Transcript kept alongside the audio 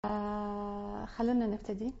خلونا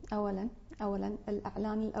نبتدي. أولا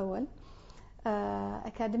الإعلان الأول.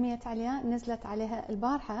 أكاديمية عليا نزلت عليها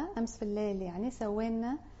البارحة أمس في الليل، يعني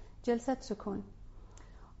سوينا جلسة سكون،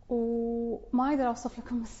 وما أقدر أوصف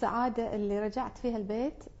لكم السعادة اللي رجعت فيها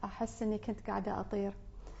البيت. أحس أني كنت قاعدة أطير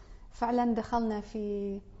فعلا. دخلنا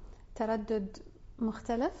في تردد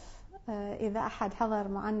مختلف. إذا أحد حضر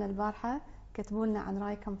معنا البارحة كتبوا لنا عن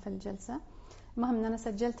رأيكم في الجلسة. المهم أن أنا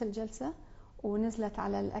سجلت الجلسة ونزلت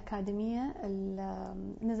على الأكاديمية،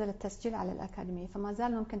 نزل التسجيل على الأكاديمية، فما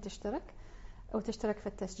زال ممكن تشترك في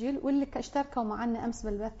التسجيل. واللي اشتركوا معنا أمس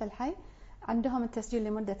بالبث الحي عندهم التسجيل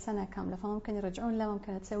لمدة سنة كاملة، فممكن يرجعون له،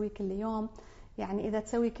 ممكن تسوي كل يوم. يعني إذا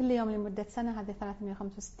تسوي كل يوم لمدة سنة هذه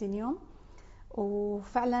 365 يوم.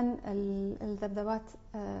 وفعلا الذبذبات،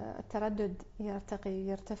 التردد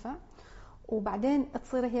يرتفع، وبعدين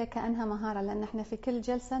تصير هي كأنها مهارة، لأن احنا في كل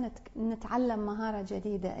جلسة نتعلم مهارة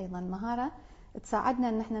جديدة، أيضا مهارة تساعدنا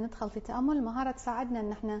أن احنا ندخل في تأمل، مهارة تساعدنا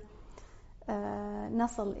أن احنا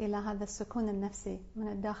نصل إلى هذا السكون النفسي من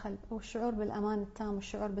الداخل، والشعور بالأمان التام،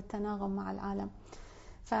 والشعور بالتناغم مع العالم.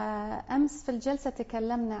 فأمس في الجلسة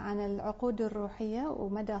تكلمنا عن العقود الروحية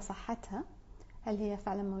ومدى صحتها، هل هي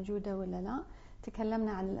فعلا موجودة ولا لا.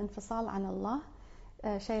 تكلمنا عن الانفصال عن الله،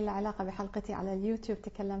 شيء له علاقة بحلقتي على اليوتيوب،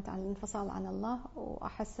 تكلمت عن الانفصال عن الله،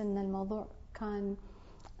 وأحس أن الموضوع كان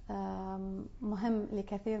مهم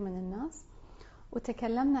لكثير من الناس.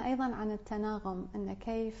 وتكلمنا أيضا عن التناغم، أن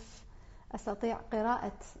كيف أستطيع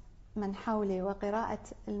قراءة من حولي وقراءة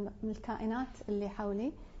الكائنات اللي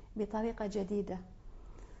حولي بطريقة جديدة.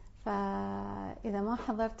 فإذا ما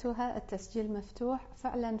حضرتوها التسجيل مفتوح.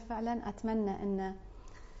 فعلا أتمنى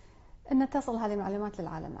أن تصل هذه المعلومات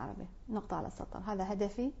للعالم العربي، نقطة على السطر. هذا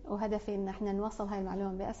هدفي، وهدفي أن احنا نوصل هاي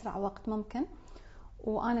المعلومة بأسرع وقت ممكن.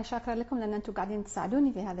 وأنا شاكرة لكم لأن أنتم قاعدين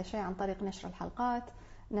تساعدوني في هذا الشيء عن طريق نشر الحلقات،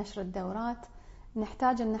 نشر الدورات.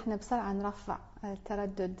 نحتاج أن احنا بسرعة نرفع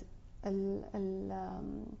التردد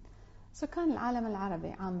سكان العالم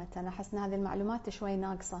العربي عامة. أحس أن هذه المعلومات شوي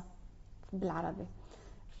ناقصة بالعربي.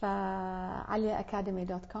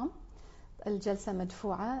 فعليaacademy.com. الجلسة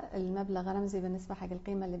مدفوعة، المبلغ رمزي بالنسبة حق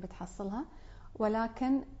القيمة اللي بتحصلها،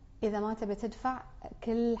 ولكن إذا ما تبي تدفع،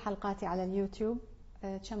 كل حلقاتي على اليوتيوب،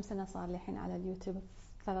 كم سنة صار لي الحين على اليوتيوب؟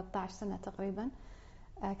 13 سنة تقريبا،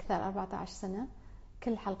 أكثر 14 سنة.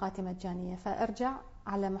 كل حلقاتي مجانية، فارجع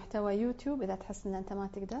على محتوى يوتيوب إذا تحس أن أنت ما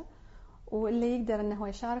تقدر، واللي يقدر أنه هو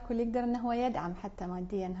يشارك، واللي يقدر أنه هو يدعم حتى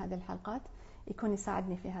ماديا هذه الحلقات يكون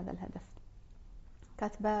يساعدني في هذا الهدف.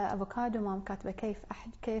 كاتبة أفوكادو مام، كاتبة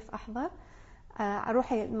كيف أحضر.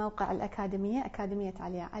 روحي موقع الأكاديمية، أكاديمية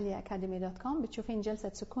عليا academy.com، بتشوفين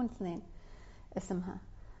جلسة سكون 2 اسمها،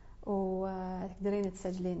 وتقدرين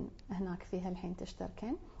تسجلين هناك فيها الحين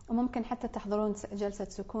تشتركين. وممكن حتى تحضرون جلسة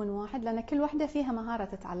سكون 1، لأن كل واحدة فيها مهارة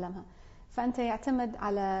تتعلمها، فأنت يعتمد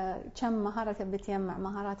على كم مهارة بتجمع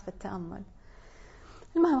مهارات في التأمل.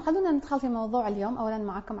 المهم خلونا ندخل في موضوع اليوم. أولا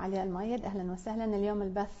معكم عليا المؤيد، أهلا وسهلا. اليوم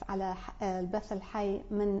البث على البث الحي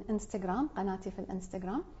من انستغرام، قناتي في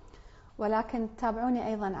الانستغرام، ولكن تابعوني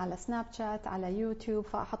أيضا على سناب شات، على يوتيوب،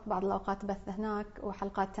 فأحط بعض الأوقات بث هناك،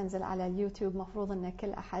 وحلقات تنزل على اليوتيوب مفروض أن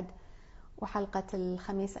كل أحد، وحلقة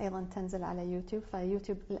الخميس أيضا تنزل على يوتيوب،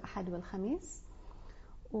 فيوتيوب الأحد والخميس.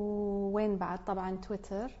 وين بعد؟ طبعا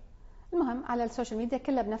تويتر. المهم على السوشيال ميديا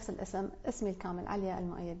كلها بنفس الاسم، اسمي الكامل عليا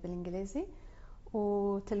المؤيد بالإنجليزي،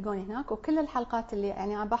 وتلقوني هناك. وكل الحلقات اللي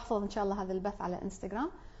يعني أنا بحفظ إن شاء الله هذا البث على انستغرام،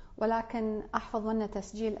 ولكن أحفظ منه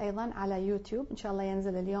تسجيل أيضا على يوتيوب، إن شاء الله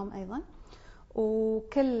ينزل اليوم أيضا.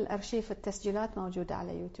 وكل أرشيف التسجيلات موجودة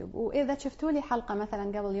على يوتيوب. وإذا شفتوا لي حلقة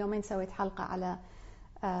مثلا قبل يومين، سويت حلقة على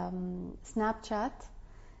سناب شات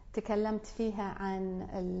تكلمت فيها عن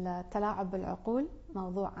التلاعب بالعقول،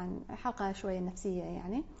 موضوع عن حلقة شوية نفسية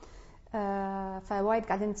يعني. فوايد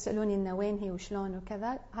قاعدين تسألوني إنه وين هي وشلون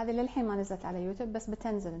وكذا. هذه للحين ما نزلت على يوتيوب، بس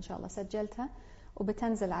بتنزل إن شاء الله، سجلتها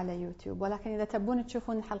وبتنزل على يوتيوب. ولكن إذا تبون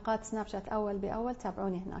تشوفون حلقات سناب شات أول بأول،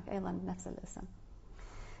 تابعوني هناك أيضا بنفس الاسم.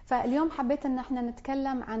 فاليوم حبيت أن احنا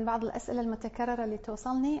نتكلم عن بعض الأسئلة المتكررة اللي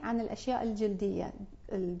توصلني عن الأشياء الجلدية،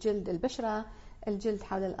 الجلد، البشرة، الجلد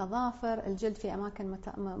حول الأظافر، الجلد في أماكن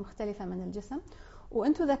مختلفة من الجسم.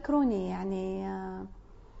 وأنتوا ذكروني يعني.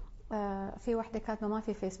 في واحدة كاتبة ما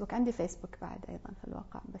في فيسبوك. عندي فيسبوك بعد أيضا في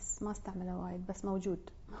الواقع، بس ما استعمله وايد، بس موجود.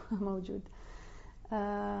 موجود.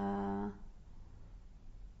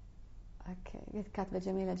 أوكي، كاتبة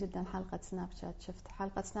جميلة جدا حلقة سناب شات. شفت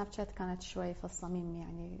حلقة سناب شات كانت شوي في الصميم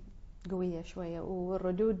يعني، قوية شوية،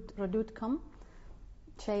 وردودكم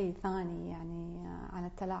شيء ثاني يعني عن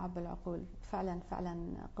التلاعب بالعقول. فعلا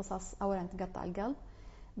قصص أولا تقطع القلب،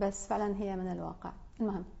 بس فعلا هي من الواقع.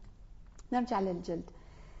 المهم نرجع للجلد.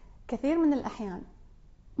 كثير من الأحيان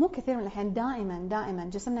مو كثير من الأحيان، دائما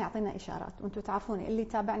جسمنا يعطينا إشارات. وأنتم تعرفون اللي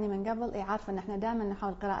تابعني من قبل يعرف أن احنا دائما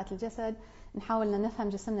نحاول قراءة الجسد، نحاول أن نفهم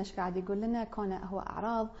جسمنا ايش قاعد يقول لنا، كونه هو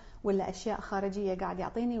أعراض ولا أشياء خارجية قاعد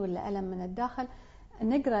يعطيني ولا ألم من الداخل.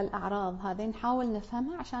 نقرأ الأعراض هذه نحاول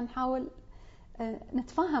نفهمها عشان نحاول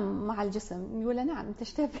نتفاهم مع الجسم، نقول له نعم أنت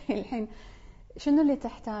ايش تبي الحين، شنو اللي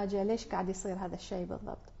تحتاجه، ليش قاعد يصير هذا الشيء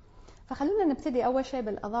بالضبط. فخلونا نبتدي أول شيء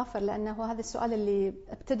بالأظافر، لأنه هذا السؤال اللي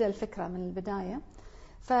ابتدى الفكرة من البداية.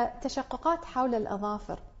 فتشققات حول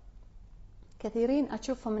الأظافر، كثيرين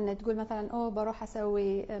أشوفهم إنه تقول مثلا بروح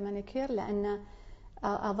أسوي مانيكير لأن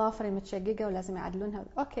أظافري متشققة ولازم يعدلونها.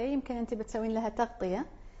 أوكي، يمكن أنت بتسوين لها تغطية،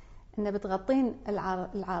 إن بتغطين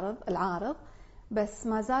العارض، بس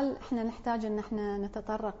ما زال إحنا نحتاج إن إحنا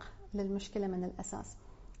نتطرق للمشكلة من الأساس.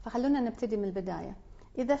 فخلونا نبتدي من البداية.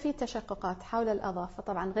 إذا في تشققات حول الأظافر،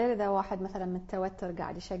 طبعا غير إذا واحد مثلا من التوتر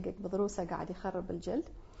قاعد يشقق بضروسه قاعد يخرب الجلد،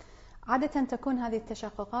 عادة تكون هذه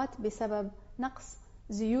التشققات بسبب نقص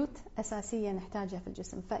زيوت أساسية نحتاجها في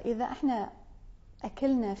الجسم. فإذا إحنا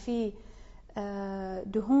أكلنا في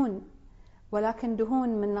دهون، ولكن دهون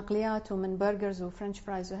من نقليات ومن برجرز وفرنش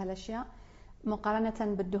فرايز وهالأشياء،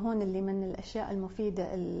 مقارنة بالدهون اللي من الأشياء المفيدة،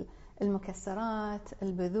 المكسرات،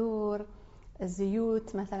 البذور،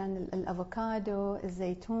 الزيوت مثلا الأفوكادو،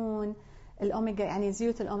 الزيتون، الأوميجا، يعني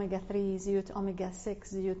زيوت الأوميجا 3، زيوت أوميجا 6،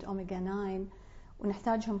 زيوت أوميجا 9،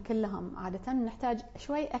 ونحتاجهم كلهم. عادة نحتاج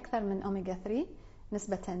شوي أكثر من أوميجا 3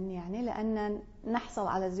 نسبة، يعني لأن نحصل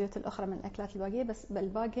على الزيوت الأخرى من الأكلات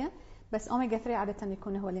الباقية، بس أوميجا 3 عادة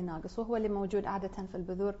يكون هو اللي ناقص، وهو اللي موجود عادة في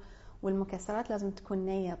البذور والمكسرات. لازم تكون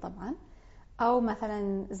نية طبعا، أو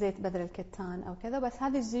مثلا زيت بذر الكتان أو كذا. بس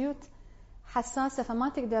هذه الزيوت حساسة، فما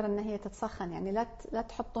تقدر أن هي تتسخن، يعني لا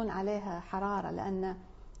تحطون عليها حرارة، لأن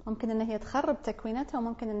ممكن أن هي تخرب تكوينتها،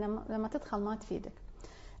 وممكن أن لما تدخل ما تفيدك.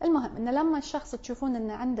 المهم أن لما الشخص تشوفون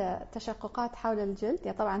أن عنده تشققات حول الجلد،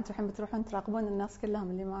 يعني طبعا أنتم الحين بتروحون تراقبون الناس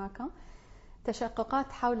كلهم اللي معاكم،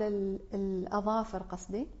 تشققات حول الأظافر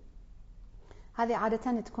قصدي، هذه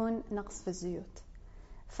عادة تكون نقص في الزيوت.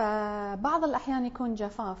 فبعض الأحيان يكون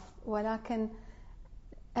جفاف، ولكن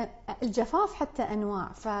الجفاف حتى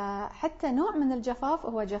أنواع، فحتى نوع من الجفاف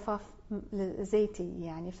هو جفاف زيتي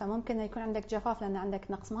يعني. فممكن يكون عندك جفاف لأن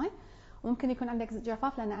عندك نقص ماء، وممكن يكون عندك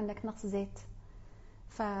جفاف لأن عندك نقص زيت.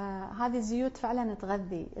 فهذه الزيوت فعلا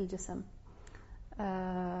تغذي الجسم.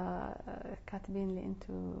 كاتبين لي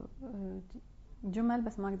أنتوا جمل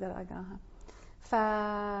بس ما أقدر أقراها.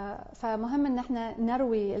 فمهم ان احنا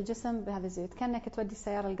نروي الجسم بهذه الزيوت، كأنك تودي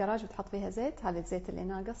السيارة الجراج وتحط فيها زيت، هذا الزيت اللي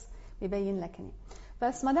ناقص بيبين لك هنا.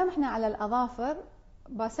 بس ما دام احنا على الأظافر،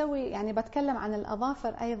 يعني بتكلم عن الأظافر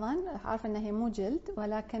أيضا. عارفة أنها هي مو جلد،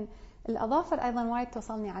 ولكن الأظافر أيضا وايد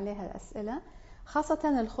توصلني عليها أسئلة،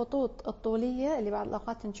 خاصة الخطوط الطولية اللي بعض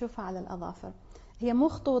الأوقات نشوفها على الأظافر. هي مو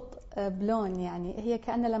خطوط بلون، يعني هي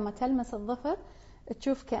كأن لما تلمس الظفر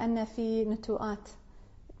تشوف كأن في نتوءات،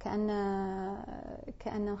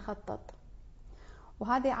 كأنه مخطط.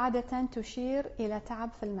 وهذه عادة تشير إلى تعب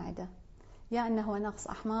في المعدة، يا أنه هو نقص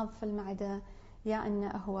أحماض في المعدة، يا أنه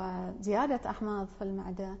هو زيادة أحماض في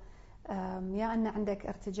المعدة، يا أن عندك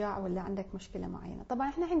ارتجاع ولا عندك مشكلة معينة. طبعا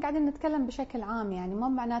احنا الحين قاعدين نتكلم بشكل عام، يعني مو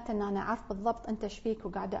معناته أن أنا أعرف بالضبط أنت ايش فيك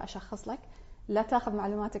وقاعدة أشخص لك. لا تأخذ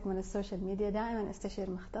معلوماتك من السوشيال ميديا، دائما استشير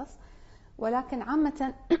مختص. ولكن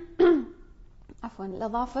عامة عفوا،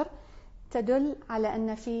 الأظافر تدل على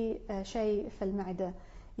أن في شيء في المعدة،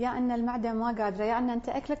 يا أن المعدة ما قادرة، يا أن أنت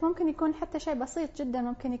أكلك ممكن يكون حتى شيء بسيط جدا،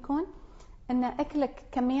 ممكن يكون أن أكلك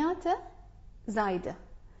كمياته زايدة.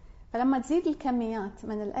 فلما تزيد الكميات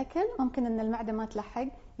من الأكل ممكن أن المعدة ما تلحق،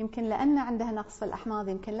 يمكن لأن عندها نقص في الأحماض،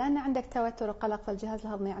 يمكن لأن عندك توتر وقلق في الجهاز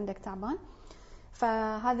الهضمي، عندك تعبان.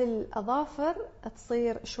 فهذه الأظافر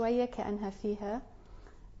تصير شوية كأنها فيها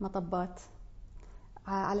مطبات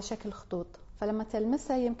على شكل خطوط، فلما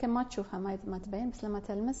تلمسها يمكن ما تشوفها، ما تبين، بس لما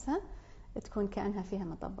تلمسها تكون كأنها فيها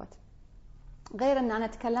مطبات. غير أن أنا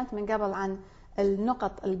تكلمت من قبل عن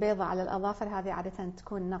النقط البيضاء على الأظافر، هذه عادة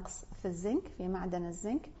تكون نقص في الزنك، في معدن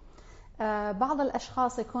الزنك. بعض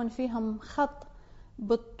الأشخاص يكون فيهم خط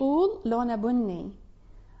بالطول لونه بني،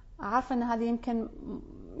 عارفة أن هذه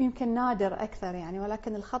يمكن نادر أكثر يعني،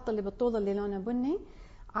 ولكن الخط اللي بالطول اللي لونه بني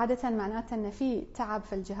عادة معناته أن في تعب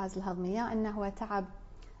في الجهاز الهضمي، يا أنه هو تعب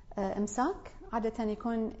إمساك. عادة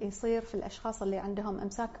يكون يصير في الأشخاص اللي عندهم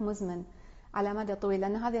إمساك مزمن على مدى طويل،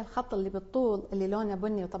 لأن هذه الخط اللي بالطول اللي لونه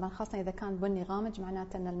بني، وطبعا خاصة إذا كان بني غامج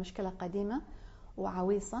معناته أن المشكلة قديمة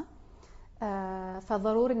وعويصة.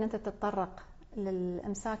 فضروري أن أنت تتطرق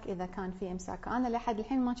للإمساك إذا كان في إمساك. أنا لحد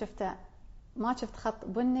الحين ما شفت خط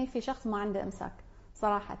بني في شخص ما عنده إمساك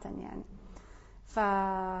صراحة يعني.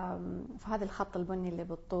 فهذا الخط البني اللي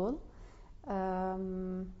بالطول.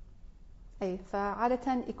 أي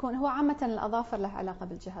فعادة يكون هو عامة الأظافر له علاقة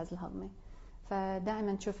بالجهاز الهضمي،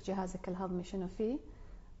 فدائما تشوف جهازك الهضمي شنو فيه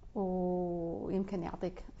ويمكن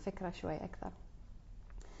يعطيك فكرة شوي أكثر.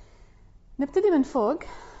 نبتدي من فوق،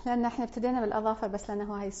 لأن احنا ابتدينا بالأظافر بس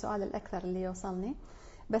لأنه هاي السؤال الأكثر اللي يوصلني.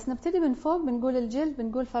 بس نبتدي من فوق، بنقول الجلد،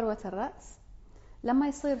 بنقول فروة الرأس. لما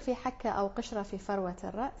يصير في حكة أو قشرة في فروة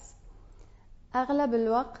الرأس، أغلب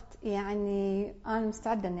الوقت يعني أنا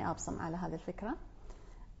مستعدة أني أبصم على هذه الفكرة،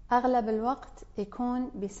 أغلب الوقت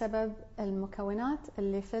يكون بسبب المكونات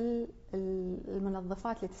اللي في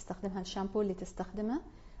المنظفات اللي تستخدمها، الشامبو اللي تستخدمه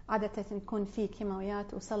عادة يكون فيه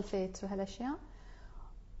كيماويات وسلفيت وهالأشياء،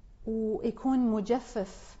 ويكون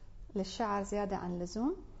مجفف للشعر زيادة عن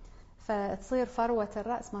اللزوم، فتصير فروة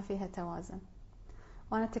الرأس ما فيها توازن.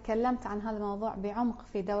 وأنا تكلمت عن هذا الموضوع بعمق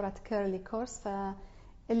في دورة كيرلي كورس،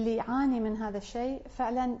 فاللي يعاني من هذا الشيء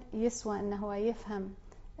فعلا يسوى أنه هو يفهم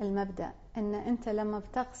المبدأ، أن أنت لما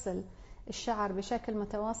بتغسل الشعر بشكل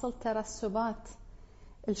متواصل ترسبات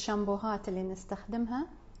الشامبوهات اللي نستخدمها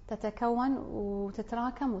تتكون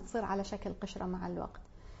وتتراكم وتصير على شكل قشرة مع الوقت.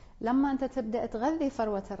 لما أنت تبدأ تغذي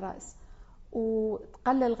فروة الرأس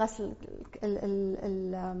وتقلل غسل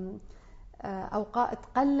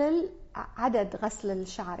تقلل عدد غسل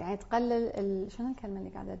الشعر، يعني تقلل شنو الكلمة اللي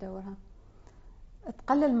قاعدة أدورها،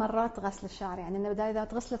 تقلل مرات غسل الشعر، يعني إن بدال إذا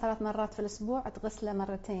تغسله 3 مرات في الأسبوع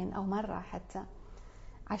تغسله 2 أو مرة حتى،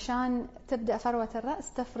 عشان تبدأ فروة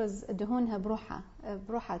الرأس تفرز دهونها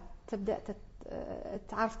بروحها تبدأ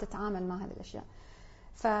تعرف تتعامل مع هذه الأشياء.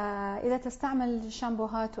 فإذا تستعمل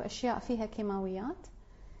شامبوهات وأشياء فيها كيماويات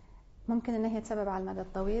ممكن أنها تسبب على المدى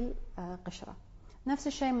الطويل قشرة. نفس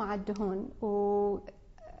الشيء مع الدهون،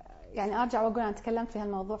 يعني أرجع وأقول أنا تكلمت في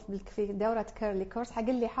هالموضوع في دورة كيرلي كورس، حق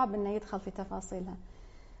اللي حاب أنه يدخل في تفاصيلها.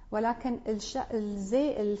 ولكن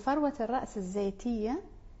الفروة الرأس الزيتية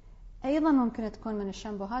أيضا ممكن تكون من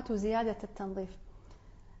الشامبوهات وزيادة التنظيف،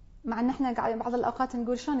 مع أن احنا قاعد بعض الأوقات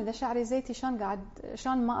نقول شلون إذا شعري زيتي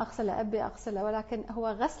شلون ما أغسله، أبي أغسله، ولكن هو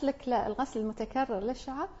غسلك الغسل المتكرر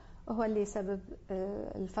للشعر هو اللي يسبب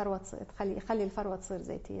الفروة يخلي الفروة تصير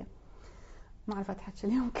زيتية. ما أعرف أتحكي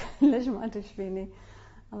اليوم ليش ما أدري إيش فيني،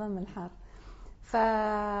 الله من الحار.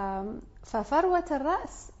 ففروة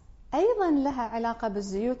الرأس أيضا لها علاقة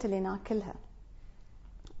بالزيوت اللي ناكلها.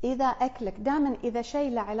 إذا أكلك دائما إذا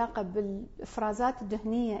شيء له علاقة بالإفرازات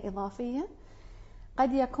الدهنية إضافية،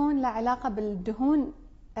 قد يكون له علاقة بالدهون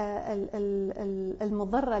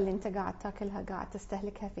المضرة اللي أنت قاعد تاكلها، قاعد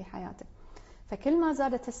تستهلكها في حياتك. فكل ما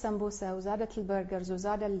زادت السمبوسة وزادت البرجرز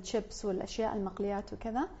وزاد الشيبس والأشياء المقليات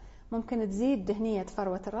وكذا، ممكن تزيد دهنية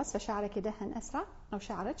فروة الرأس، فشعرك يدهن أسرع أو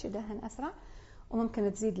شعرك يدهن أسرع،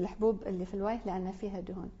 وممكن تزيد الحبوب اللي في الوجه لأن فيها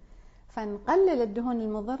دهون. فنقلل الدهون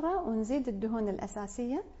المضرة ونزيد الدهون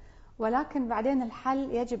الأساسية، ولكن بعدين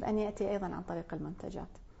الحل يجب أن يأتي أيضا عن طريق المنتجات.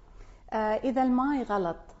 إذا الماء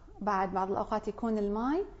غلط، بعض الأوقات يكون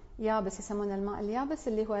الماء يابس، يسمونه الماء اليابس،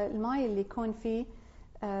 اللي هو الماء اللي يكون فيه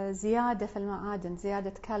زيادة في المعادن، زيادة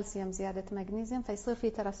كالسيوم، زيادة مغنيسيوم، فيصير فيه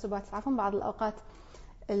ترسبات. تعرفون بعض الأوقات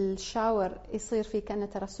الشاور يصير فيه كأنه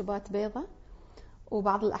ترسبات بيضة،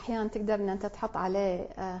 وبعض الأحيان تقدر أن أنت تحط عليه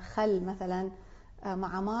خل مثلا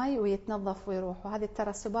مع ماء ويتنظف ويروح، وهذه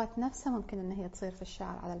الترسبات نفسها ممكن أن هي تصير في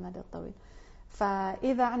الشعر على المدى الطويل.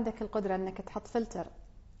 فإذا عندك القدرة أنك تحط فلتر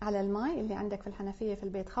على الماء اللي عندك في الحنفية في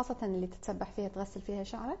البيت، خاصة اللي تتسبح فيها تغسل فيها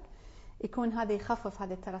شعرك، يكون هذا يخفف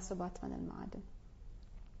هذه الترسبات من المعادن.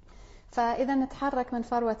 فإذا نتحرك من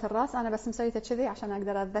فروة الرأس، أنا بس مسويته كذي عشان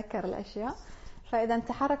أقدر أتذكر الأشياء. فإذا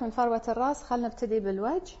نتحرك من فروة الرأس، خلنا نبتدي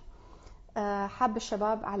بالوجه. حب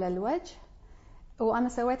الشباب على الوجه، وأنا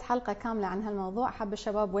سويت حلقة كاملة عن هالموضوع، حب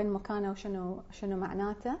الشباب وين مكانه وشنو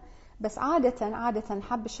معناته. بس عادة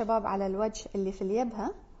حب الشباب على الوجه اللي في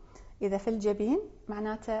اليبهة، إذا في الجبين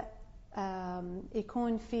معناته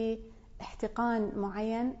يكون في احتقان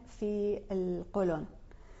معين في القولون.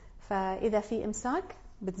 فإذا في إمساك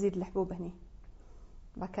بتزيد الحبوب هني،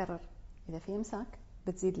 بكرر، إذا في إمساك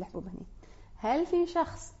بتزيد الحبوب هني. هل في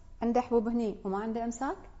شخص عنده حبوب هني وما عنده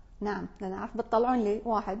إمساك؟ نعم، لأن أعرف بتطلعون لي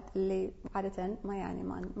واحد اللي عادة ما يعني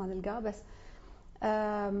ما نلقاه، بس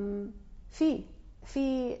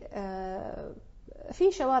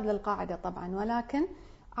في شواذ للقاعدة طبعا، ولكن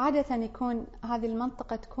عادة يكون هذه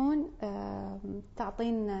المنطقة تكون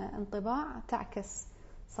تعطينا انطباع تعكس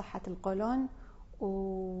صحة القولون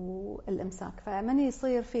والإمساك. فمن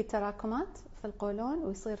يصير في تراكمات في القولون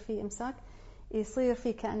ويصير في إمساك، يصير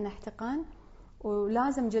في كأنه احتقان،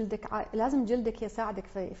 ولازم جلدك يساعدك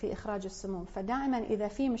في إخراج السموم. فدائما إذا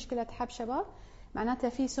في مشكلة حب شباب معناته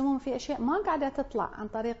في سموم، في أشياء ما قاعدة تطلع عن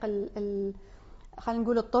طريق خلينا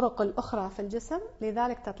نقول الطرق الأخرى في الجسم،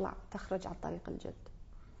 لذلك تخرج عن طريق الجلد.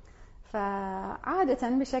 فعادة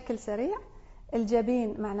بشكل سريع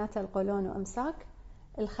الجبين معناته القولون وإمساك.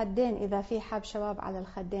 الخدين إذا في حب شباب على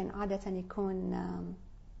الخدين عادة يكون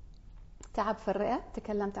تعب في الرئة،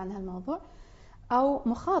 تكلمت عن هالموضوع، أو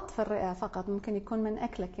مخاط في الرئة فقط، ممكن يكون من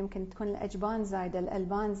أكلك، يمكن تكون الأجبان زايدة،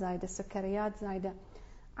 الألبان زايدة، السكريات زايدة.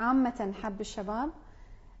 عامة حب الشباب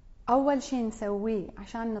أول شيء نسويه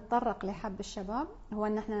عشان نتطرق لحب الشباب هو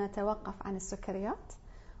أن احنا نتوقف عن السكريات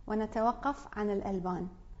ونتوقف عن الألبان،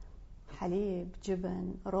 حليب،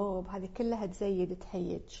 جبن، روب، هذه كلها تزيد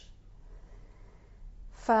تهيج.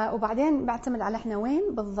 وبعدين بعتمد على احنا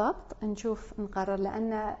وين بالضبط نشوف نقرر،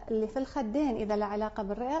 لأن اللي في الخدين إذا له علاقة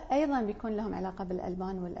بالرئة أيضا بيكون لهم علاقة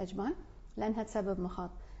بالألبان والأجبان لأنها تسبب مخاط.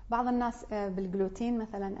 بعض الناس بالجلوتين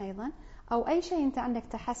مثلا أيضا، أو أي شيء أنت عندك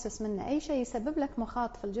تحسس منه، أي شيء يسبب لك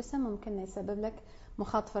مخاط في الجسم ممكن يسبب لك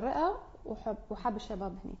مخاط في الرئة وحب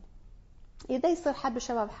الشباب هني. إذا يصير حب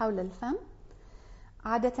الشباب حول الفم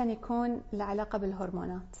عادة يكون له علاقة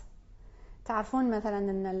بالهرمونات. تعرفون مثلا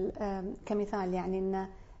أن كمثال يعني أن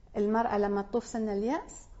المرأة لما تطوف سن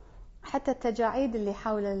اليأس حتى التجاعيد اللي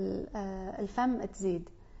حول الفم تزيد،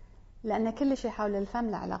 لأن كل شيء حول الفم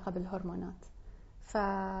له علاقة بالهرمونات.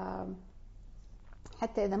 فحتى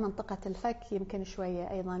إذا منطقة الفك يمكن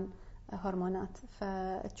شوية أيضا هرمونات،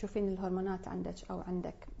 فتشوفين الهرمونات عندك أو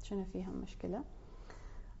عندك شنو فيها مشكلة.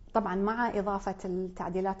 طبعا مع إضافة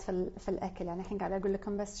التعديلات في الأكل، يعني الحين قاعدة أقول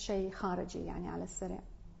لكم بس شيء خارجي يعني على السريع.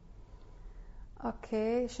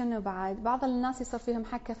 أوكي، شنو بعد؟ بعض الناس يصير فيهم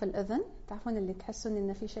حكة في الأذن، تعرفون اللي تحسون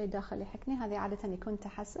إن في شيء داخل يحكني، هذه عادة يكون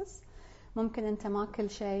تحسس. ممكن أنت ماكل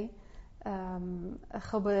شيء،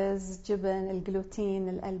 خبز، جبن، الجلوتين،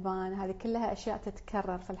 الألبان، هذه كلها أشياء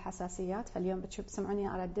تتكرر في الحساسيات، فاليوم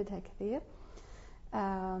تسمعوني أرددها كثير.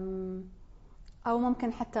 أو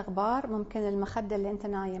ممكن حتى غبار، ممكن المخدة اللي أنت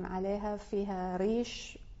نايم عليها فيها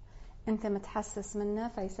ريش أنت متحسس منه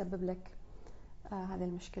فيسبب لك هذه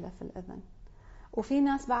المشكلة في الأذن. وفي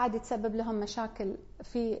ناس بعد يتسبب لهم مشاكل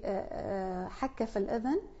في حكة في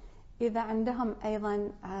الأذن إذا عندهم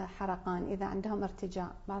أيضا حرقان، إذا عندهم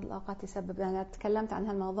ارتجاع، بعض الأوقات يسبب. أنا تكلمت عن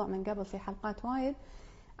هالموضوع من قبل في حلقات وايد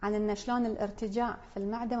عن إن شلون الارتجاع في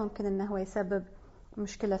المعدة ممكن إنه هو يسبب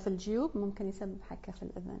مشكلة في الجيوب، ممكن يسبب حكة في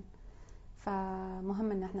الأذن،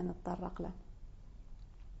 فمهم إن احنا نتطرق له.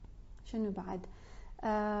 شنو بعد؟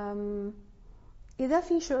 إذا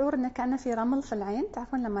في شعور إن كأنه في رمل في العين،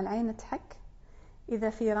 تعرفون لما العين تحك إذا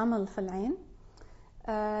في رمل في العين،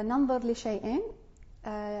 ننظر لشيئين.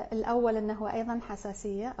 الأول أنه هو أيضا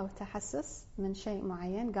حساسية أو تحسس من شيء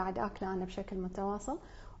معين قاعد أكله أنا بشكل متواصل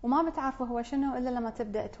وما بتعرفوا هو شنو إلا لما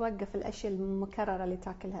تبدأ توقف الأشياء المكررة اللي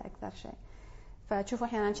تاكلها أكثر شيء. فتشوفوا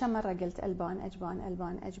أحيانا كم مرة قلت ألبان أجبان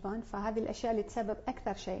ألبان أجبان، فهذه الأشياء اللي تسبب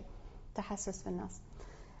أكثر شيء تحسس في الناس.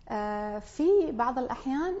 في بعض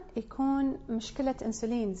الأحيان يكون مشكلة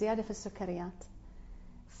أنسولين، زيادة في السكريات،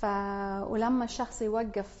 ولما الشخص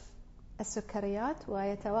يوقف السكريات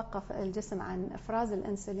ويتوقف الجسم عن إفراز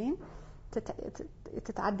الأنسولين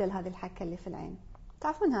تتعدل هذه الحكة اللي في العين.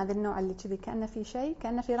 تعرفون هذا النوع اللي كذي كأنه في شيء،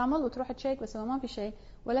 كأنه في رمل وتروح تشيك بس هو ما في شيء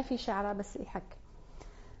ولا في شعرة بس يحك.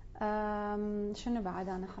 شنو بعد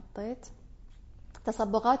أنا حطيت؟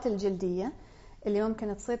 تصبغات الجلدية اللي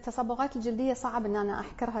ممكن تصير. تصبغات الجلدية صعب أن أنا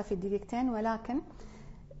أحكرها في دقيقتين، ولكن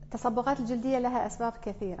تصبغات الجلدية لها أسباب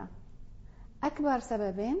كثيرة. أكبر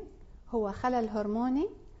سببين هو خلل هرموني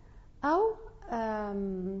أو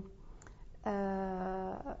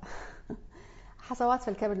حصوات في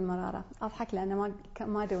الكبد والمرارة. أضحك لأن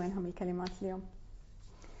ما أدري وينهم الكلمات اليوم.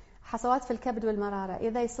 حصوات في الكبد والمرارة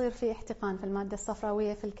إذا يصير في احتقان في المادة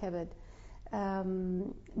الصفراوية في الكبد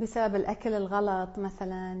بسبب الأكل الغلط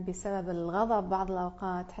مثلا، بسبب الغضب بعض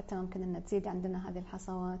الأوقات حتى ممكن أن تزيد عندنا هذه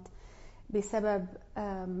الحصوات، بسبب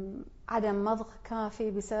عدم مضغ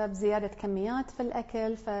كافي، بسبب زيادة كميات في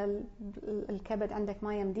الأكل فالكبد عندك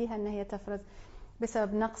ما يمديها أن هي تفرز،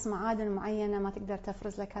 بسبب نقص معادن معينة ما تقدر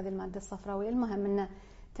تفرز لك هذه المادة الصفراوية. المهم أن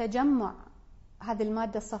تجمع هذه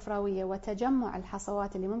المادة الصفراوية وتجمع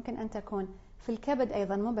الحصوات اللي ممكن أن تكون في الكبد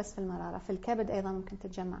أيضا، مو بس في المرارة، في الكبد أيضا ممكن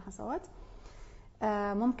تتجمع حصوات،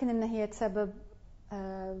 ممكن أن هي تسبب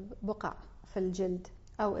بقع في الجلد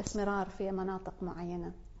أو اسمرار في مناطق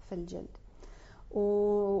معينة في الجلد.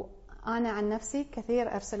 وأنا عن نفسي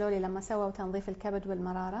كثير أرسلوا لي لما سووا تنظيف الكبد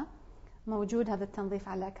والمرارة، موجود هذا التنظيف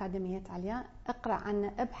على أكاديمية علياء، اقرأ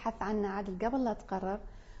عنه، ابحث عنه عدل قبل لا تقرر.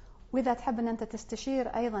 وإذا تحب أن أنت تستشير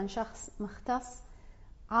أيضا شخص مختص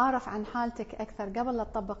عارف عن حالتك أكثر قبل لا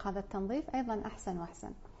تطبق هذا التنظيف أيضا أحسن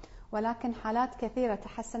وأحسن. ولكن حالات كثيرة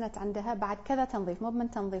تحسنت عندها بعد كذا تنظيف، مو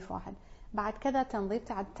من تنظيف واحد، بعد كذا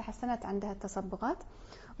تنظيف تحسنت عندها التصبغات.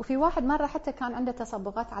 وفي واحد مرة حتى كان عنده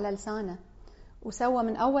تصبغات على لسانه وسوى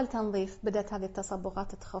من أول تنظيف بدأت هذه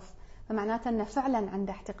التصبغات تخف. معناته أنه فعلا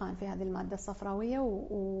عنده احتقان في هذه المادة الصفراوية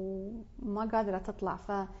وما قادرة تطلع،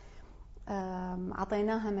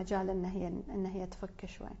 فعطيناها مجال أن هي تفك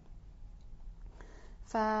شوي.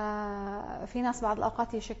 ففي ناس بعض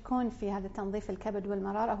الأوقات يشكون في هذا تنظيف الكبد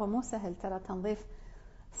والمرارة. هو مو سهل ترى، تنظيف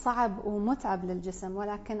صعب ومتعب للجسم،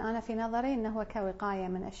 ولكن أنا في نظري أنه هو كوقاية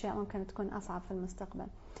من أشياء ممكن تكون أصعب في المستقبل.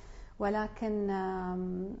 ولكن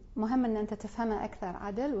مهم أن أنت تفهمه أكثر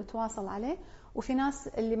عدل وتواصل عليه. وفي ناس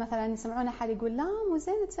اللي مثلا يسمعون أحد يقول لا مو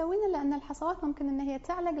زين تسوينه لأن الحصوات ممكن أن هي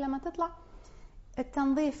تعلق لما تطلع.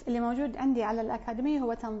 التنظيف اللي موجود عندي على الأكاديمية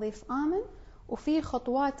هو تنظيف آمن، وفي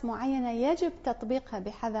خطوات معينة يجب تطبيقها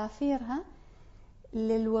بحذافيرها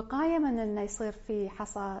للوقاية من أنه يصير في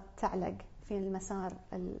حصى تعلق في المسار.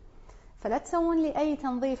 فلا تسوون لي أي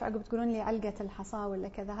تنظيف عقب تقولون لي علقة الحصى ولا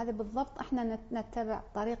كذا. هذا بالضبط احنا نتبع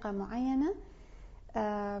طريقة معينة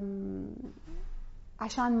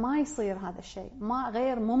عشان ما يصير هذا الشيء. ما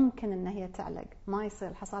غير ممكن أن هي تعلق، ما يصير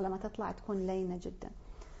الحصى لما تطلع تكون لينة جدا.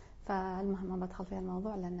 فالمهم ما بدخل في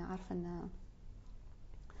الموضوع لأن عارف أنه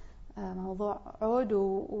موضوع عود،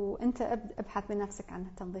 وانت ابحث بنفسك عن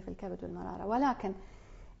تنظيف الكبد والمرارة. ولكن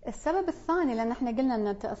السبب الثاني، لأن احنا قلنا أن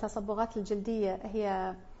التصبغات الجلدية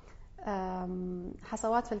هي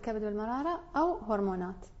حصوات في الكبد والمرارة أو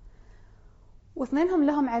هرمونات، واثنينهم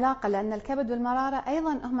لهم علاقة، لأن الكبد والمرارة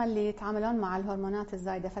أيضا هم اللي يتعاملون مع الهرمونات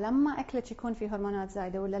الزايدة. فلما أكلك يكون فيه هرمونات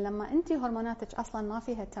زايدة، ولا لما أنت هرموناتك أصلا ما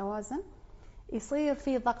فيها توازن، يصير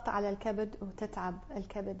في ضغط على الكبد وتتعب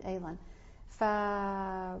الكبد أيضا.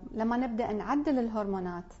 فلما نبدأ نعدل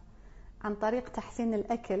الهرمونات عن طريق تحسين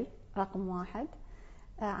الأكل رقم 1،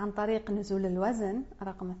 عن طريق نزول الوزن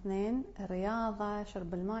رقم 2، الرياضة،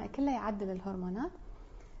 شرب الماء، كله يعدل الهرمونات،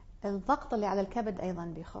 الضغط اللي على الكبد أيضا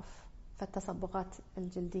بيخف، فالتصبغات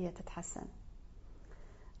الجلدية تتحسن.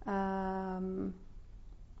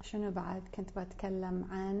 شنو بعد كنت بتكلم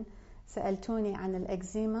عن؟ سألتوني عن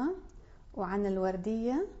الإكزيما وعن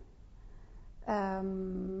الوردية،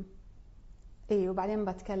 وبعدين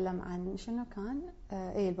بتكلم عن شنو كان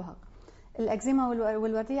البهاق. الإكزيما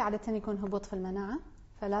والوردية عادة يكون هبوط في المناعة،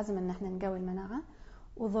 فلازم ان احنا نقوي المناعة.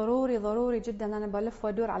 وضروري ضروري جدا، انا بلف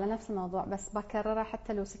وادور على نفس الموضوع بس بكررها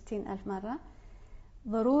حتى لو 60,000 مرة،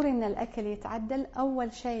 ضروري ان الاكل يتعدل.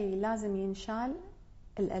 اول شيء لازم ينشال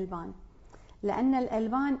الألبان، لان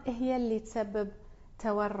الألبان هي اللي تسبب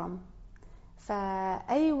تورم.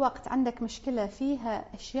 فأي وقت عندك مشكلة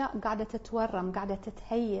فيها أشياء قاعدة تتورم، قاعدة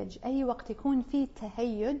تتهيج، أي وقت يكون فيه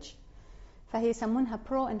تهيج فهي يسمونها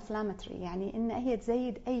pro-inflammatory، يعني إن هي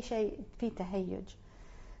تزيد أي شيء فيه تهيج.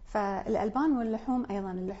 فالألبان واللحوم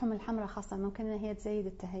أيضا، اللحوم الحمراء خاصة، ممكن إن هي تزيد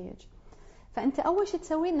التهيج. فأنت أول شيء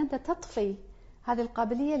تسويه إن أنت تطفي هذه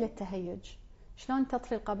القابلية للتهيج. شلون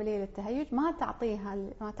تطفي القابلية للتهيج؟ ما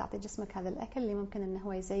تعطي جسمك هذا الأكل اللي ممكن إنه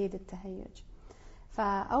هو يزيد التهيج.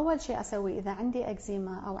 فأول شيء أسوي إذا عندي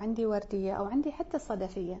أكزيما أو عندي وردية أو عندي حتى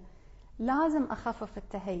صدفية، لازم أخفف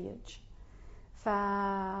التهيج.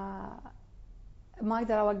 ما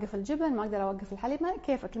أقدر أوقف الجبن، ما أقدر أوقف الحليب، ما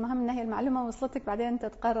كيفك، المهم إن هي المعلومة وصلتك، بعدين أنت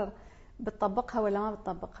تقرر بتطبقها ولا ما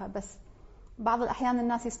بتطبقها. بس بعض الأحيان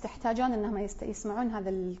الناس يحتاجون إنهم يسمعون هذا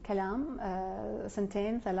الكلام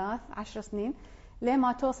 2 3 10 سنين ليه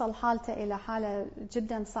ما توصل حالته إلى حالة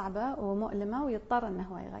جدا صعبة ومؤلمة ويضطر إنه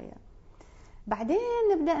هو يغير. بعدين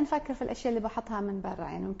نبدأ نفكر في الأشياء اللي بحطها من برا.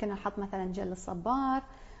 يعني ممكن أحط مثلا جل الصبار،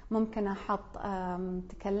 ممكن أحط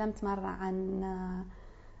تكلمت مرة عن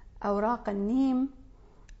أوراق النيم،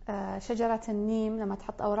 شجرة النيم لما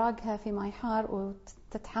تحط أوراقها في ماء حار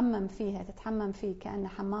وتتحمم فيه كأنه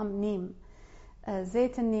حمام نيم.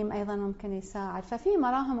 زيت النيم أيضا ممكن يساعد. ففي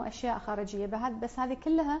مراهم وأشياء خارجية بس هذه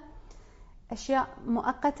كلها أشياء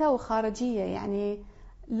مؤقتة وخارجية، يعني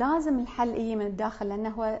لازم الحل يجي من الداخل، لأنه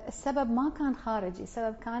هو السبب ما كان خارجي،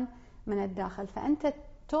 السبب كان من الداخل. فأنت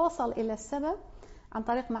توصل إلى السبب عن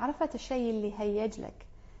طريق معرفة الشيء اللي هيج لك.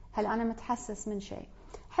 هل أنا متحسس من شيء؟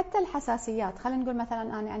 حتى الحساسيات، خلينا نقول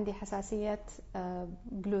مثلا أنا عندي حساسية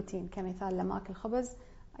جلوتين كمثال، لما أكل خبز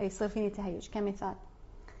يصير فيني تهيج كمثال.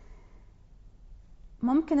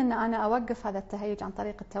 ممكن أن أنا أوقف هذا التهيج عن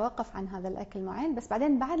طريق التوقف عن هذا الأكل معين، بس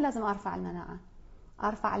بعدين بعد لازم أرفع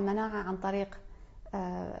المناعة عن طريق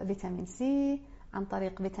فيتامين سي، عن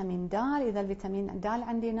طريق فيتامين د إذا الفيتامين د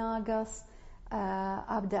عندي ناقص،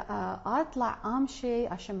 أبدأ أطلع أمشي،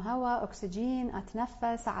 أشم هواء، أكسجين،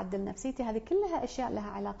 أتنفس، أعدل نفسيتي. هذه كلها أشياء لها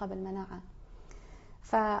علاقة بالمناعة.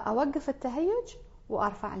 فأوقف التهيج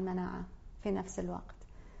وأرفع المناعة في نفس الوقت.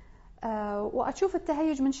 وأشوف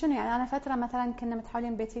التهيج من شنو. يعني أنا فترة مثلا كنا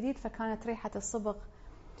متحولين بيت جديد، فكانت ريحة الصبغ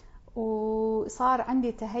وصار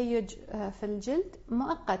عندي تهيج في الجلد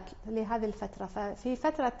مؤقت لهذه الفترة. ففي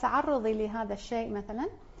فترة تعرضي لهذا الشيء مثلا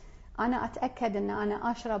أنا أتأكد أن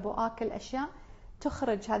أنا أشرب وآكل أشياء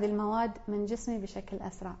تخرج هذه المواد من جسمي بشكل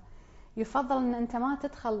أسرع. يفضل أن أنت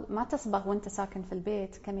ما تصبغ وأنت ساكن في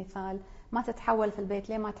البيت كمثال، ما تتحول في البيت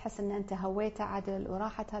ليه ما تحس أن أنت هويت عدل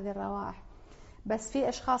وراحت هذه الروائح. بس في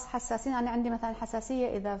أشخاص حساسين، أنا عندي مثلا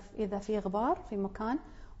حساسية إذا في غبار في مكان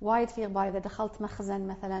وايد، في غبار، إذا دخلت مخزن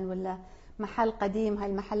مثلا ولا محل قديم،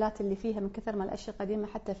 هاي المحلات اللي فيها من كثر ما الأشياء قديمة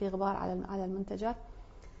حتى في غبار على المنتجات،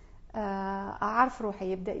 أعرف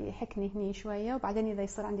روحي يبدأ يحكني هني شوية، وبعدين إذا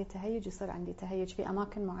يصير عندي تهيج في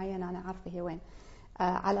أماكن معينة أنا عارفة هي وين،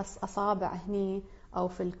 على أصابع هني أو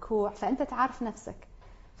في الكوع، فأنت تعرف نفسك،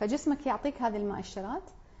 فجسمك يعطيك هذه المؤشرات،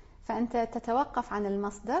 فأنت تتوقف عن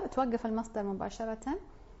المصدر، توقف المصدر مباشرة،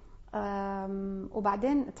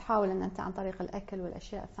 وبعدين تحاول أن أنت عن طريق الأكل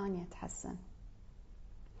والأشياء الثانية تحسن.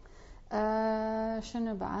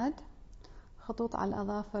 شنو بعد؟ خطوط على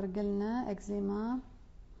الأظافر قلنا، إكزيما،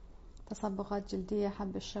 تصبغات جلدية،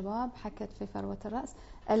 حب الشباب، حكت في فروة الرأس.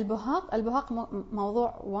 البهاق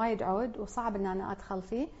موضوع وايد عود وصعب أن أنا أدخل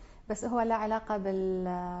فيه، بس هو له علاقة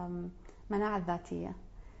بالمناعة الذاتية،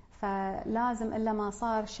 فلازم إلا ما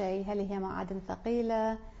صار شيء، هل هي معادن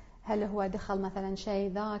ثقيلة، هل هو دخل مثلا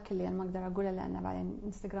شيء ذاك اللي أنا ما أقدر أقوله لأن بعدين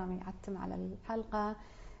إنستغرام يعتم على الحلقة.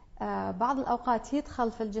 بعض الأوقات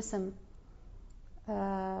يدخل في الجسم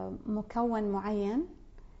مكون معين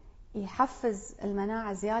يحفز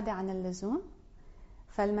المناعة زيادة عن اللزوم،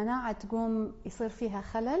 فالمناعة تقوم يصير فيها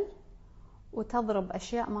خلل وتضرب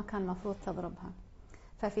أشياء ما كان مفروض تضربها،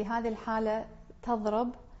 ففي هذه الحالة تضرب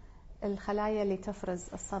الخلايا اللي تفرز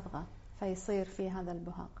الصبغة، فيصير في هذا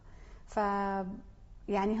البهاق.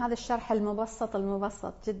 يعني هذا الشرح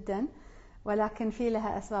المبسط جدا، ولكن في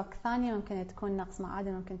لها أسباب ثانية، ممكن تكون نقص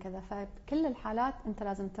معادن، ممكن كذا، فكل الحالات أنت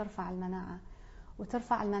لازم ترفع المناعة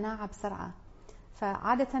وترفع المناعة بسرعة.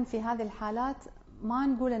 فعادة في هذه الحالات ما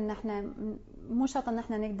نقول ان احنا مو شرط ان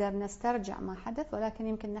احنا نقدر نسترجع ما حدث، ولكن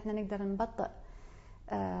يمكن ان احنا نقدر نبطئ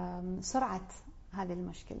سرعة هذه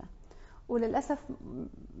المشكلة. وللأسف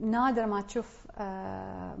نادر ما تشوف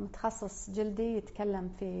متخصص جلدي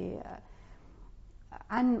يتكلم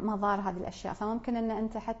عن مضار هذه الأشياء، فممكن ان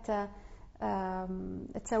انت حتى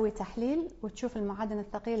تسوي تحليل وتشوف المعادن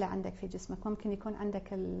الثقيلة عندك في جسمك، ممكن يكون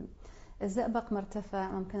عندك الزئبق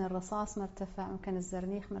مرتفع، ممكن الرصاص مرتفع، ممكن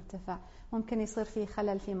الزرنيخ مرتفع، ممكن يصير فيه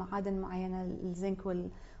خلل في معادن معينة، الزنك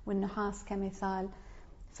والنحاس كمثال.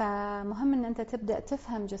 فمهم ان انت تبدأ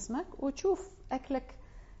تفهم جسمك وتشوف اكلك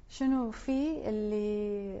شنو فيه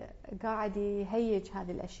اللي قاعد يهيج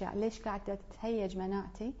هذه الاشياء، ليش قاعدة تتهيج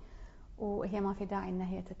مناعتي وهي ما في داعي ان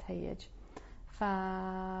هي تتهيج.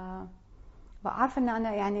 بعرف ان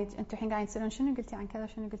انا يعني انتوا الحين قاعدين تسألون شنو قلتي عن كذا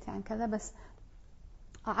شنو قلتي عن كذا، بس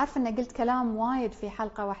أعرف أن قلت كلام وايد في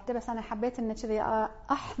حلقة واحدة، بس أنا حبيت أن كذي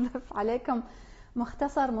أحذف عليكم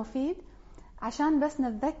مختصر مفيد عشان بس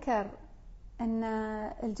نتذكر أن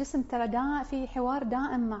الجسم ترى في حوار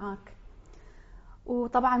دائم معك.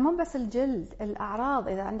 وطبعا مو بس الجلد، الأعراض،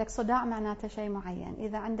 إذا عندك صداع معناته شيء معين،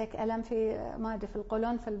 إذا عندك ألم في ما أدري في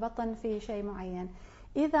القولون في البطن في شيء معين،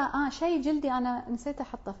 إذا شيء جلدي أنا نسيت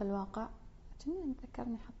أحطه في الواقع، كني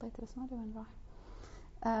ذكرني حطيته بس ما أدري وين راح،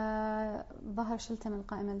 ظهر شلته من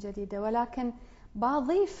القائمة الجديدة، ولكن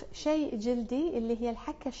بضيف شيء جلدي اللي هي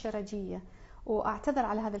الحكة الشرجية، وأعتذر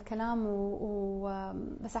على هذا الكلام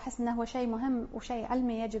بس أحس أنه هو شيء مهم وشيء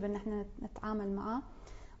علمي يجب أن احنا نتعامل معه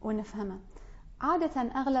ونفهمه. عادة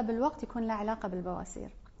أغلب الوقت يكون له علاقة بالبواسير،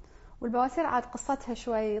 والبواسير عاد قصتها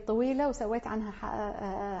شوي طويلة، وسويت عنها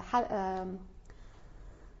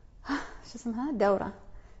شو اسمها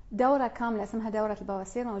دورة كاملة اسمها دورة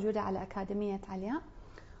البواسير، موجودة على أكاديمية علياء،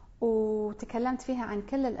 وتكلمت فيها عن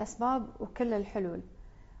كل الأسباب وكل الحلول،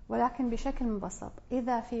 ولكن بشكل مبسط.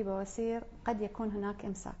 إذا في بواسير قد يكون هناك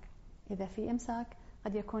إمساك، إذا في إمساك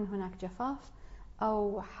قد يكون هناك جفاف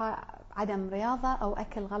أو عدم رياضة أو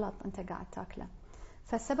أكل غلط أنت قاعد تاكله.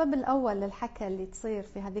 فالسبب الأول للحكة اللي تصير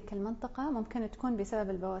في هذيك المنطقة ممكن تكون بسبب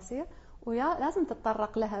البواسير، ولازم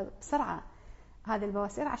تتطرق لها بسرعة هذه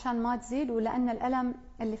البواسير عشان ما تزيد، ولأن الألم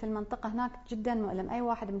اللي في المنطقة هناك جدا مؤلم، أي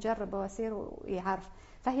واحد مجرب بواسير ويعرف.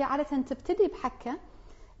 فهي عادة تبتدي بحكة،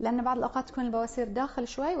 لأن بعض الأوقات تكون البواسير داخل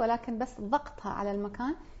شوي، ولكن بس ضغطها على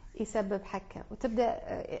المكان يسبب حكة، وتبدأ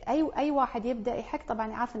أي واحد يبدأ يحك طبعا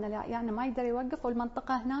يعرف إنه يعني ما يقدر يوقف،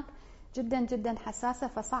 والمنطقة هناك جدا جدا حساسة،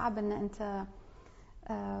 فصعب إن أنت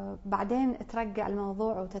بعدين ترجع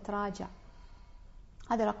الموضوع وتتراجع.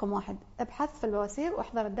 هذا رقم واحد. ابحث في البواسير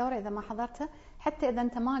واحضر الدورة إذا ما حضرتها، حتى إذا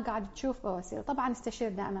أنت ما قاعد تشوف بواسير، طبعا استشير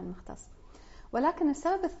دائما مختص. ولكن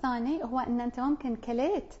السبب الثاني هو أن أنت ممكن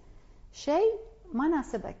كليت شيء ما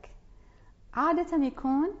ناسبك، عادة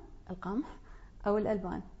يكون القمح أو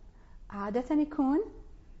الألبان، عادة يكون،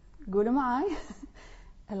 قولوا معاي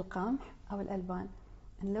القمح أو الألبان.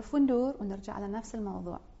 نلف وندور ونرجع على نفس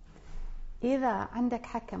الموضوع. إذا عندك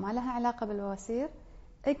حكة ما لها علاقة بالبواسير،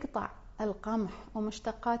 اقطع القمح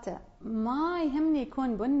ومشتقاته، ما يهمني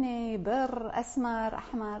يكون بني، بر، أسمر،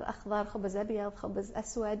 أحمر، أخضر، خبز أبيض، خبز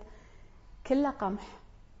أسود، كله قمح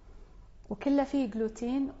وكله فيه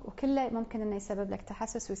جلوتين وكله ممكن أنه يسبب لك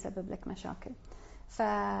تحسس ويسبب لك مشاكل.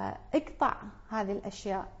 فاقطع هذه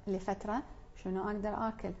الأشياء لفترة. شنو أقدر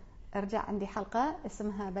أكل؟ أرجع عندي حلقة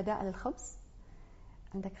اسمها بدائل الخبز،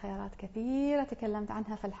 عندك خيارات كثيرة تكلمت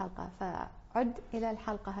عنها في الحلقة، فعد إلى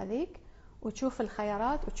الحلقة هذيك وتشوف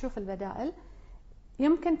الخيارات وتشوف البدائل.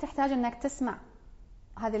 يمكن تحتاج أنك تسمع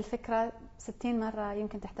هذه الفكرة 60 مرة،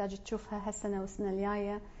 يمكن تحتاج تشوفها هالسنة والسنة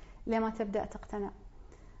الجاية لما تبدأ تقتنع.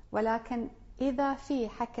 ولكن إذا في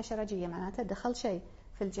حكة شرجية معناته دخل شيء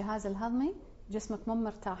في الجهاز الهضمي جسمك مو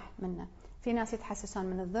مرتاح منه. في ناس يتحسسون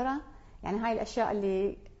من الذرة، يعني هاي الأشياء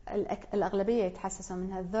اللي الأغلبية يتحسسون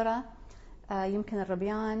منها، الذرة، يمكن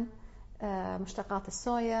الربيان، مشتقات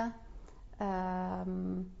الصويا،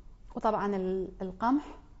 وطبعا القمح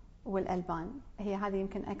والألبان، هي هذه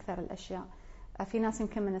يمكن أكثر الأشياء. في ناس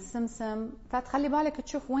يمكن من السمسم. فتخلي بالك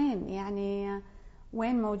تشوف وين، يعني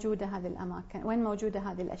وين موجودة هذه الأماكن، وين موجودة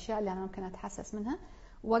هذه الأشياء اللي أنا ممكن أتحسس منها.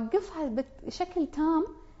 وقفها بشكل تام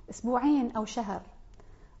أسبوعين أو شهر،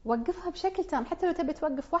 وقفها بشكل تام. حتى لو تبي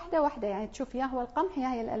توقف واحدة واحدة، يعني تشوف يا هو القمح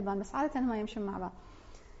يا هي الألبان، بس عادة هم يمشون مع بعض،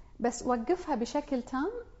 بس وقفها بشكل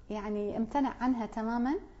تام، يعني امتنع عنها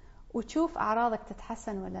تماما وتشوف أعراضك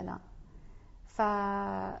تتحسن ولا لا.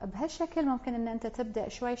 فبهالشكل ممكن أن أنت تبدأ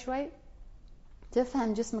شوي شوي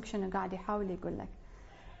تفهم جسمك شنو قاعد يحاول يقول لك.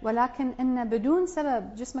 ولكن إنه بدون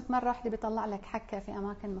سبب جسمك مرة واحدة بيطلع لك حكة في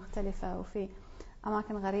أماكن مختلفة وفي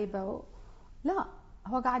أماكن غريبة لا،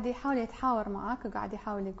 هو قاعد يحاول يتحاور معك وقاعد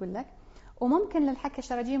يحاول يقول لك. وممكن للحكة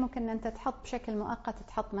الشرجية ممكن أن أنت تحط بشكل مؤقت،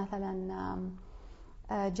 تحط مثلا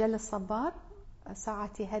جل الصبار،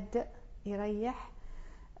 ساعات يهدئ يريح.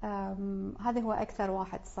 هذا هو أكثر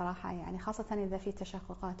واحد صراحة، يعني خاصة إذا في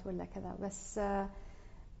تشققات ولا كذا. بس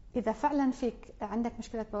إذا فعلا فيك عندك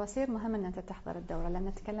مشكلة بواسير، مهم أن أنت تحضر الدورة،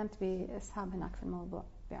 لأن تكلمت بإسهاب هناك في الموضوع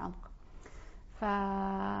بعمق.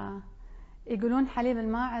 يقولون حليب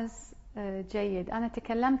الماعز جيد. أنا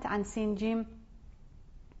تكلمت عن سين جيم.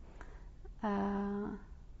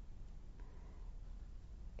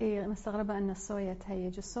 مستغربة أن الصويا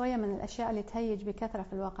تهيج. الصويا من الأشياء اللي تهيج بكثرة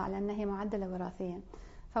في الواقع، لأنها هي معدلة وراثيا.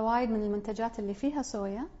 فوايد من المنتجات اللي فيها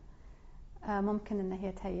صويا ممكن أن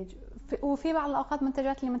هي تهيج. وفي بعض الأوقات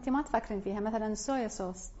منتجات اللي ما تفكرين فيها، مثلا الصويا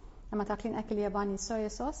صوص. لما تاكلين أكل ياباني صويا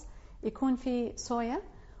صوص يكون في صويا،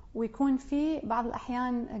 ويكون في بعض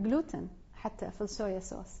الأحيان جلوتين حتى في الصويا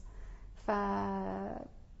صوص.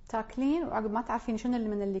 فتاكلين وعقب ما تعرفين شنو اللي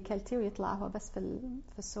من اللي كلتي، ويطلع هو بس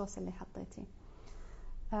في الصوص اللي حطيتيه.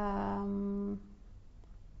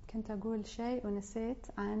 كنت أقول شيء ونسيت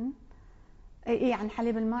عن عن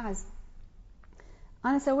حليب الماعز.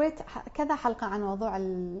 أنا سويت كذا حلقة عن موضوع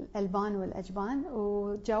الألبان والأجبان،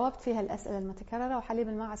 وجاوبت فيها الأسئلة المتكررة، وحليب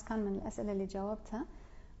الماعز كان من الأسئلة اللي جاوبتها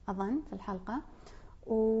أظن في الحلقة.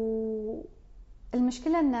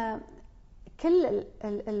 والمشكلة أن كل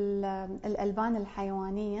الألبان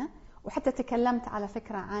الحيوانية، وحتى تكلمت على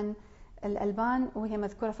فكرة عن الألبان وهي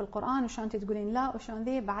مذكورة في القرآن، وشون أنت تقولين لا وشون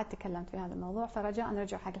ذي، بعد تكلمت في هذا الموضوع. فرجاء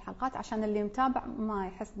نرجع حق الحلقات عشان اللي متابع ما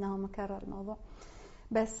يحس أنه مكرر الموضوع.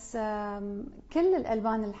 بس كل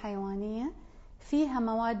الألبان الحيوانية فيها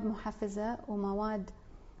مواد محفزة ومواد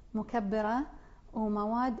مكبرة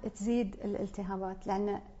ومواد تزيد الالتهابات،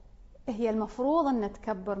 لأن هي المفروض أن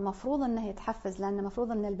تكبر، مفروض أنه يتحفز، لأن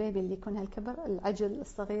مفروض أن البيبي اللي يكون هالكبر، العجل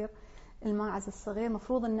الصغير، الماعز الصغير،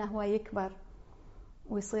 مفروض أنه هو يكبر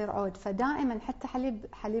ويصير عود. فدائما حتى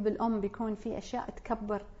حليب الأم بيكون فيه أشياء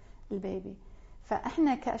تكبر البيبي.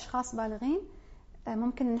 فإحنا كأشخاص بالغين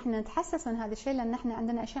ممكن ان احنا نتحسس من هذا الشيء، لان احنا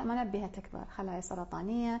عندنا اشياء ما نبيها تكبر، خلايا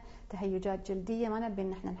سرطانيه، تهيجات جلديه، ما نبي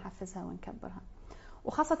ان احنا نحفزها ونكبرها.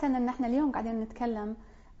 وخاصه ان احنا اليوم قاعدين نتكلم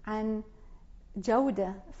عن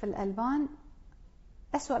جوده في الالبان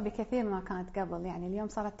أسوأ بكثير مما كانت قبل. يعني اليوم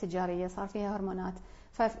صارت تجاريه، صار فيها هرمونات،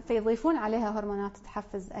 فيضيفون عليها هرمونات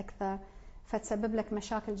تحفز اكثر، فتسبب لك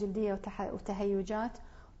مشاكل جلديه وتهيجات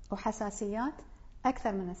وحساسيات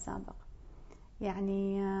اكثر من السابق.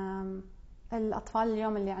 يعني الأطفال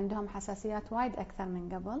اليوم اللي عندهم حساسيات وايد أكثر من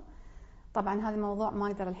قبل. طبعا هذا الموضوع ما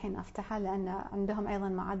أقدر الحين أفتحه، لأن عندهم أيضا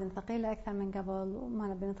معادن ثقيلة أكثر من قبل، وما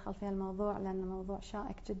نبي ندخل في الموضوع لأنه موضوع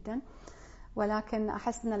شائك جدا. ولكن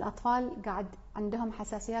أحس أن الأطفال قاعد عندهم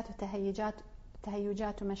حساسيات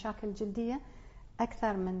وتهيجات ومشاكل جلدية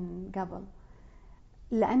أكثر من قبل،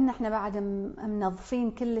 لأن احنا بعد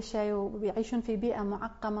منظفين كل شيء وبيعيشون في بيئة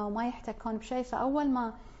معقمة وما يحتكون بشيء. فأول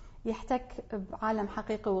ما يحتك بعالم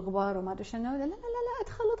حقيقي وغبار وما ادري شنو، لا لا لا لا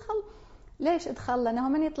ادخل. ليش ادخل؟ لانه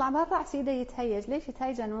من يطلع برا سيده يتهيج. ليش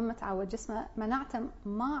يتهيج؟ لانه مو متعود، جسمه مناعته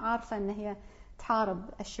ما عارفه ان هي تحارب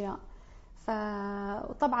اشياء.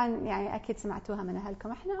 فطبعا يعني اكيد سمعتوها من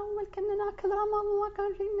اهلكم، احنا اول كنا ناكل رمم وما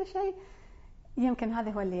كان فينا شيء. يمكن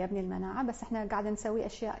هذا هو اللي يبني المناعه، بس احنا قاعد نسوي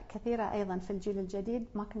اشياء كثيره ايضا في الجيل الجديد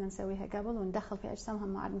ما كنا نسويها قبل، وندخل في اجسامهم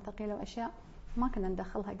معادن ثقيله واشياء ما كنا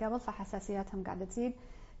ندخلها قبل، فحساسياتهم قاعده تزيد،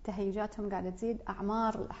 تهيجاتهم قاعده تزيد،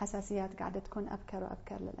 اعمار الحساسيات قاعده تكون ابكر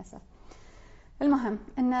وابكر للاسف. المهم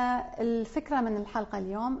ان الفكره من الحلقه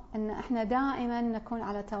اليوم ان احنا دائما نكون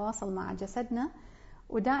على تواصل مع جسدنا،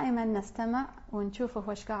 ودائما نستمع ونشوف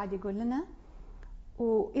هو ايش قاعد يقول لنا.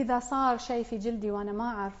 واذا صار شيء في جلدي وانا ما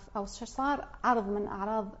اعرف، او صار عرض من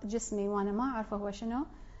اعراض جسمي وانا ما اعرف هو شنو،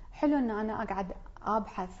 حلو ان انا اقعد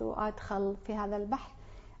ابحث وادخل في هذا البحث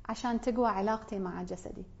عشان تقوى علاقتي مع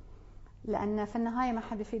جسدي، لان في النهايه ما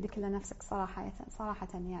حد يفيدك الا نفسك صراحه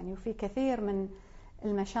يعني. وفي كثير من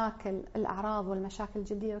المشاكل، الاعراض والمشاكل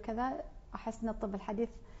الجلديه وكذا، احس ان الطب الحديث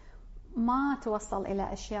ما توصل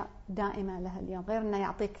الى اشياء دائمه لها اليوم، غير انه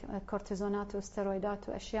يعطيك كورتيزونات وستيرويدات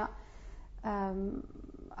واشياء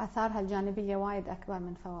اثارها الجانبيه وايد اكبر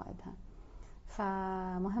من فوائدها.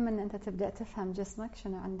 فمهم ان انت تبدا تفهم جسمك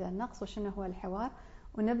شنو عنده نقص وشنو هو الحوار،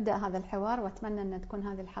 ونبدا هذا الحوار. واتمنى ان تكون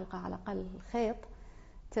هذه الحلقه على الاقل خيط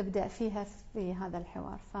تبدا فيها في هذا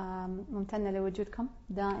الحوار. فممتنه لوجودكم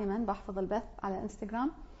دائما. بحفظ البث على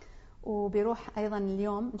انستغرام، وبيروح ايضا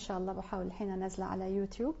اليوم ان شاء الله، بحاول الحين انزله على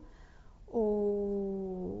يوتيوب،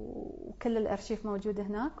 وكل الارشيف موجود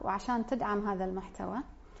هناك. وعشان تدعم هذا المحتوى،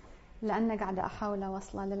 لأن قاعدة أحاول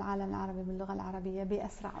أوصله للعالم العربي باللغة العربية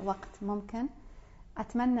بأسرع وقت ممكن،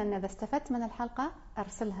 أتمنى أن إذا استفدت من الحلقة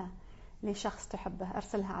أرسلها لشخص تحبه،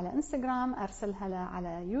 أرسلها على إنستغرام، أرسلها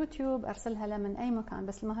على يوتيوب، أرسلها له من أي مكان،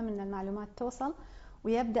 بس المهم أن المعلومات توصل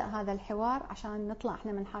ويبدأ هذا الحوار، عشان نطلع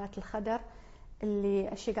إحنا من حالة الخدر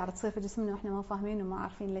اللي الشيء قاعدة تصير في جسمنا وإحنا ما فاهمين وما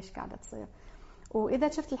عارفين ليش قاعدة تصير. وإذا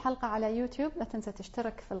شفت الحلقة على يوتيوب لا تنسى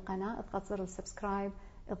تشترك في القناة، اضغط زر السبسكرايب،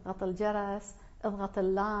 اضغط الجرس، اضغط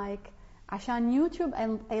اللايك، عشان يوتيوب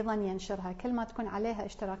أيضا ينشرها. كل ما تكون عليها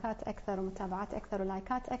اشتراكات أكثر ومتابعات أكثر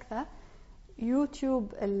ولايكات أكثر،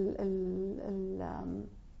 يوتيوب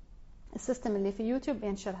السيستم اللي في يوتيوب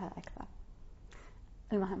ينشرها أكثر.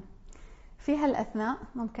 المهم في هالأثناء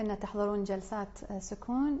ممكن تحضرون جلسات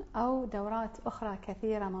سكون أو دورات أخرى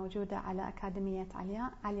كثيرة موجودة على أكاديمية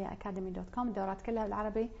aliaacademy.com. الدورات كلها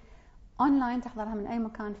بالعربي أونلاين، تحضرها من أي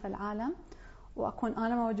مكان في العالم، وأكون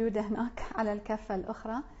أنا موجودة هناك على الكفة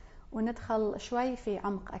الأخرى، وندخل شوي في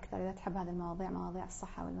عمق أكثر إذا تحب هذه المواضيع، مواضيع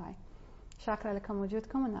الصحة والوعي. شاكرة لكم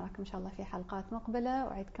وجودكم، ونراكم إن شاء الله في حلقات مقبلة،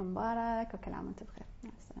 وعيدكم مبارك، وكل عام وأنتم بخير. مع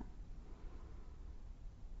السلامة.